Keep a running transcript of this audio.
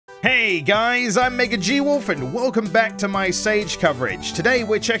Hey guys, I'm MegaGWolf and welcome back to my Sage coverage. Today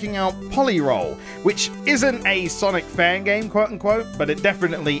we're checking out Polyroll, which isn't a Sonic fan game, quote unquote, but it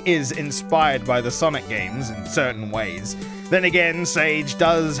definitely is inspired by the Sonic games in certain ways. Then again, Sage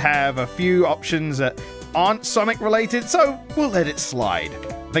does have a few options that aren't Sonic related, so we'll let it slide.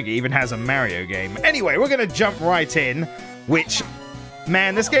 I think it even has a Mario game. Anyway, we're gonna jump right in, which...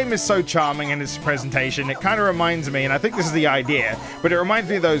 man, this game is so charming in its presentation. It kind of reminds me, and I think this is the idea, but it reminds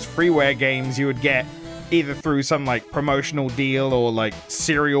me of those freeware games you would get either through some like promotional deal or like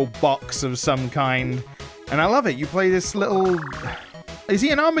cereal box of some kind. And I love it. You play this little... is he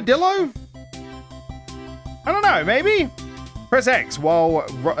an armadillo? I don't know, maybe? Press X while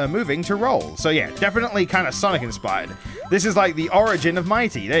moving to roll. So yeah, definitely kind of Sonic inspired. This is like the origin of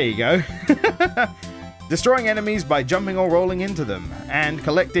Mighty. There you go. Destroying enemies by jumping or rolling into them, and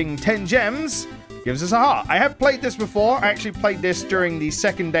collecting 10 gems gives us a heart. I have played this before. I actually played this during the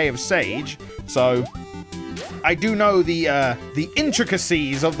second day of Sage, so I do know the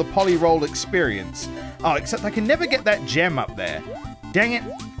intricacies of the Polyroll experience. Oh, except I can never get that gem up there. Dang it.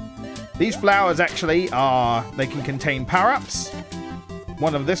 These flowers actually are, they can contain power-ups.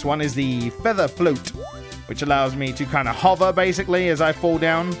 One of this one is the feather flute, which allows me to kind of hover basically as I fall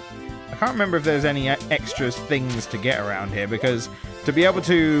down. I can't remember if there's any extra things to get around here, because to be able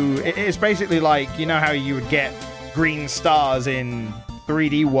to... it's basically like, you know how you would get green stars in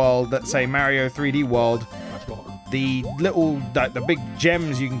 3D World, let's say Mario 3D World. The little, the big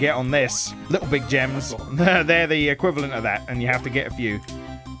gems you can get on this, little big gems, they're the equivalent of that, and you have to get a few.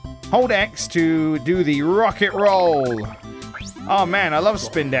 Hold X to do the rocket roll. Oh man, I love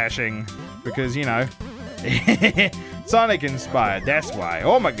spin dashing, because, you know... Sonic inspired, that's why.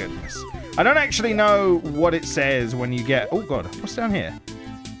 Oh my goodness. I don't actually know what it says when you get... oh god, what's down here?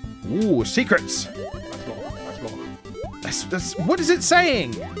 Ooh, secrets. What is it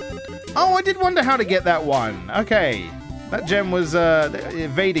saying? Oh, I did wonder how to get that one. Okay. That gem was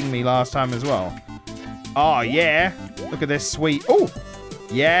evading me last time as well. Oh yeah. Look at this sweet... oh!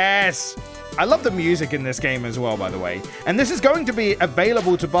 Yes! I love the music in this game as well, by the way. And this is going to be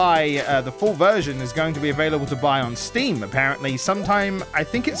available to buy, the full version is going to be available to buy on Steam, apparently, sometime, I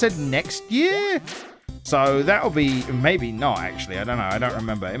think it said next year? So that'll be, maybe not, actually, I don't know, I don't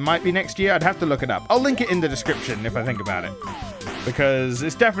remember. It might be next year, I'd have to look it up. I'll link it in the description if I think about it. Because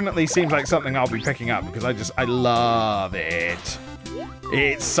this definitely seems like something I'll be picking up, because I love it.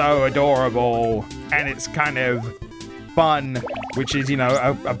 It's so adorable, and it's kind of... fun, which is, you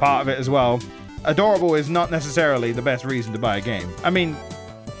know, a part of it as well. Adorable is not necessarily the best reason to buy a game. I mean,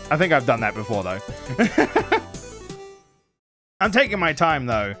 I think I've done that before, though. I'm taking my time,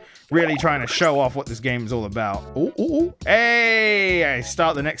 though, really trying to show off what this game is all about. Ooh, ooh, ooh. Hey! I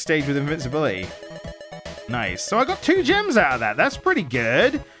start the next stage with invincibility. Nice. So I got 2 gems out of that. That's pretty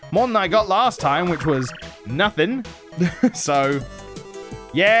good. More than I got last time, which was nothing. So,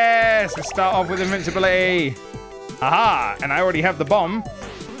 yes! We start off with invincibility. Aha! And I already have the bomb,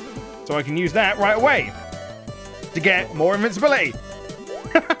 so I can use that right away to get more invincibility.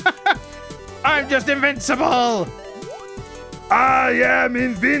 I'm just invincible! I am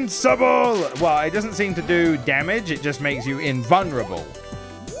invincible! Well, it doesn't seem to do damage, it just makes you invulnerable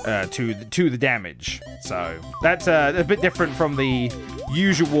to the damage. So, that's a bit different from the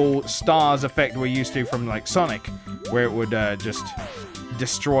usual stars effect we're used to from, like, Sonic, where it would just...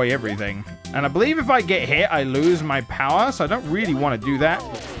 destroy everything. And I believe if I get hit, I lose my power, so I don't really want to do that.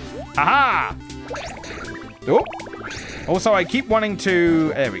 Aha! Oh! Also, I keep wanting to...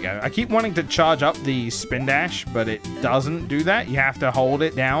 there we go. I keep wanting to charge up the spin dash, but it doesn't do that. You have to hold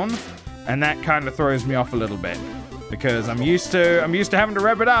it down, and that kind of throws me off a little bit, because I'm used to having to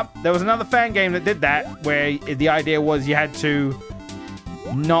rev it up. There was another fan game that did that, where the idea was you had to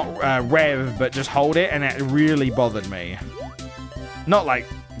not rev, but just hold it, and it really bothered me. Not like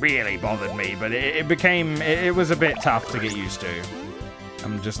really bothered me, but it was a bit tough to get used to.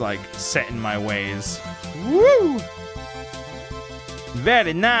 I'm just like set in my ways. Woo!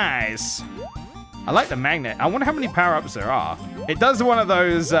 Very nice. I like the magnet. I wonder how many power-ups there are. It does one of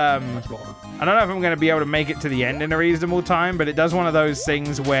those, I don't know if I'm going to be able to make it to the end in a reasonable time, but it does one of those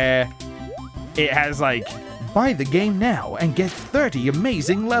things where it has like, buy the game now and get 30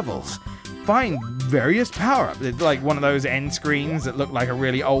 amazing levels. Find various power-ups. It's like one of those end screens that look like a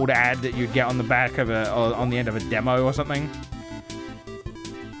really old ad that you'd get on the back of a, or on the end of a demo or something.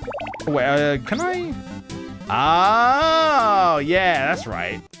 Wait, can I? Oh, yeah, that's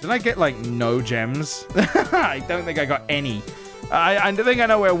right. Did I get like no gems? I don't think I got any. I think I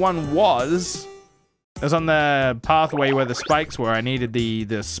know where one was. It was on the pathway where the spikes were. I needed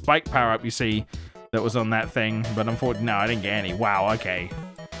the spike power-up, you see, that was on that thing. But unfortunately, no, I didn't get any. Wow, okay.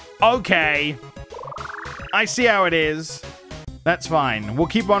 Okay. I see how it is. That's fine. We'll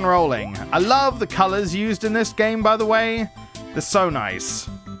keep on rolling. I love the colors used in this game, by the way. They're so nice.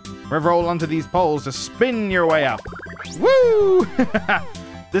 Roll onto these poles to spin your way up. Woo!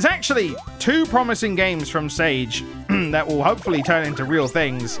 There's actually 2 promising games from Sage that will hopefully turn into real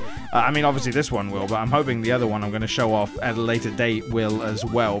things. I mean, obviously this one will, but I'm hoping the other one I'm going to show off at a later date will as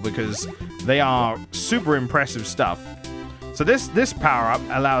well, because they are super impressive stuff. So this power-up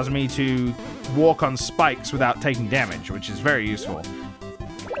allows me to walk on spikes without taking damage, which is very useful.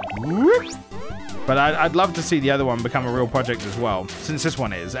 Whoop. But I'd love to see the other one become a real project as well, since this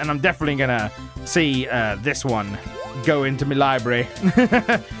one is. And I'm definitely going to see this one go into my library.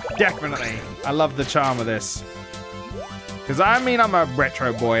 Definitely. I love the charm of this. Because, I mean, I'm a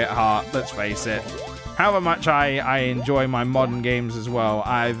retro boy at heart, let's face it. However much I enjoy my modern games as well,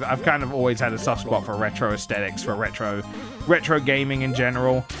 I've kind of always had a soft spot for retro aesthetics, for retro gaming in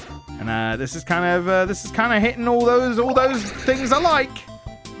general. And this is kind of hitting all those things I like.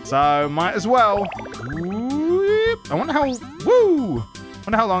 So might as well. I wonder how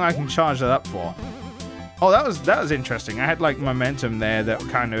long I can charge that up for. Oh, that was interesting. I had like momentum there that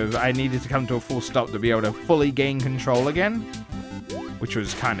kind of I needed to come to a full stop to be able to fully gain control again, which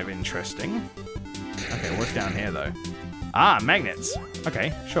was kind of interesting. Okay, what's down here though? Ah, magnets.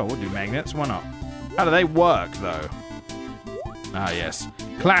 Okay, sure, we'll do magnets. Why not? How do they work though? Ah, yes.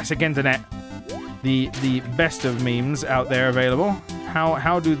 Classic internet. The best of memes out there available.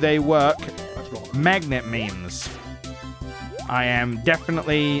 How do they work? Magnet memes. I am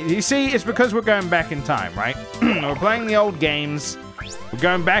definitely... You see, it's because we're going back in time, right? We're playing the old games. We're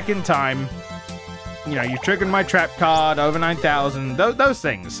going back in time. You know, you've triggered my trap card, over 9,000. Those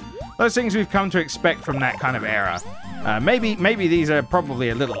things. Those things we've come to expect from that kind of era. Maybe these are probably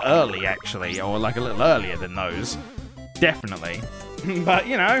a little early, actually. Or like a little earlier than those. Definitely. But,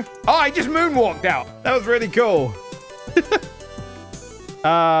 you know. Oh, I just moonwalked out. That was really cool.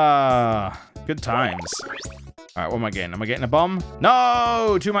 Good times. All right, what am I getting? Am I getting a bomb?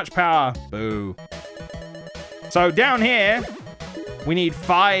 No, too much power. Boo. So down here, we need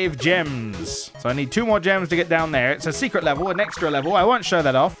 5 gems. So I need 2 more gems to get down there. It's a secret level, an extra level. I won't show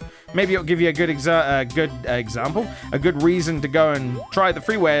that off. Maybe it'll give you a good example, a good reason to go and try the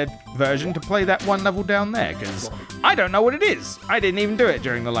freeware version to play that one level down there, because I don't know what it is. I didn't even do it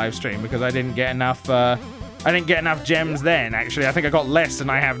during the live stream because I didn't get enough. I didn't get enough gems then. Actually, I think I got less than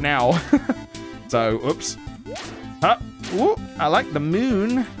I have now. So, oops. Ooh, I like the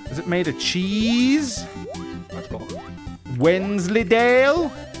moon. Is it made of cheese?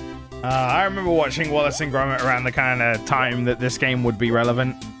 Wensleydale? I remember watching Wallace and Gromit around the kind of time that this game would be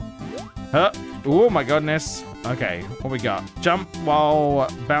relevant. Oh my goodness. Okay, what we got? Jump while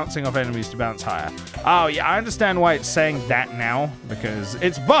bouncing off enemies to bounce higher. Oh yeah, I understand why it's saying that now, because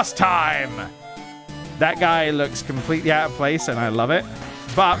it's boss time! That guy looks completely out of place and I love it.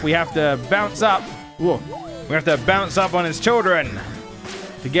 But we have to bounce up. Whoa. We have to bounce up on his children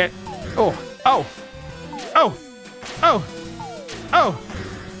to get... Oh, oh, oh, oh, oh.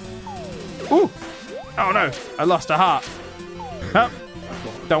 Ooh. Oh no, I lost a heart.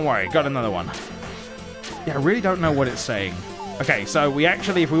 Don't worry, got another one. Yeah, I really don't know what it's saying. Okay, so we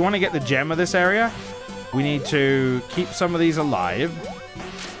actually, if we want to get the gem of this area, we need to keep some of these alive.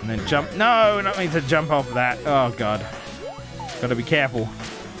 And then jump. No, not mean to jump off that. Oh, God. Gotta be careful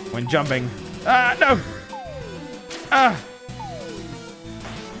when jumping. Ah, no! Ah!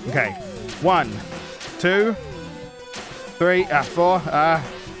 Okay. 1, 2, 3, 4,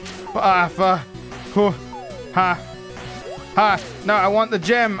 5, 4, no, I want the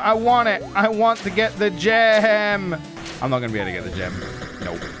gem. I want it. I want to get the gem. I'm not going to be able to get the gem.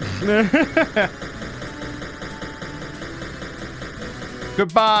 Nope.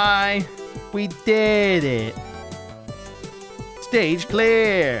 Goodbye. We did it. Stage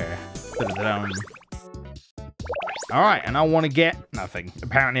clear. All right, and I want to get nothing.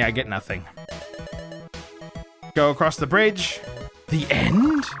 Apparently, I get nothing. Go across the bridge. The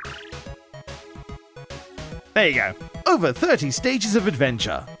end? There you go. Over 30 stages of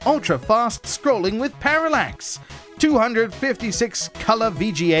adventure. Ultra-fast scrolling with parallax. 256 color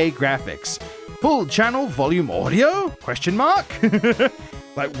VGA graphics. Full channel volume audio? Question mark?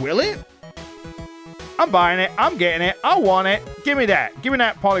 Like, will it? I'm buying it. I'm getting it. I want it. Give me that. Give me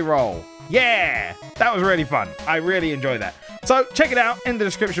that Polyroll. Yeah! That was really fun. I really enjoyed that. So, check it out in the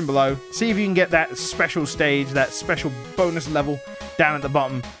description below. See if you can get that special stage, that special bonus level down at the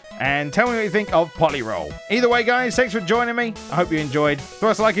bottom. And tell me what you think of Polyroll. Either way, guys, thanks for joining me. I hope you enjoyed. Throw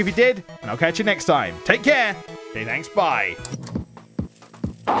us a like if you did, and I'll catch you next time. Take care. Okay, thanks. Bye.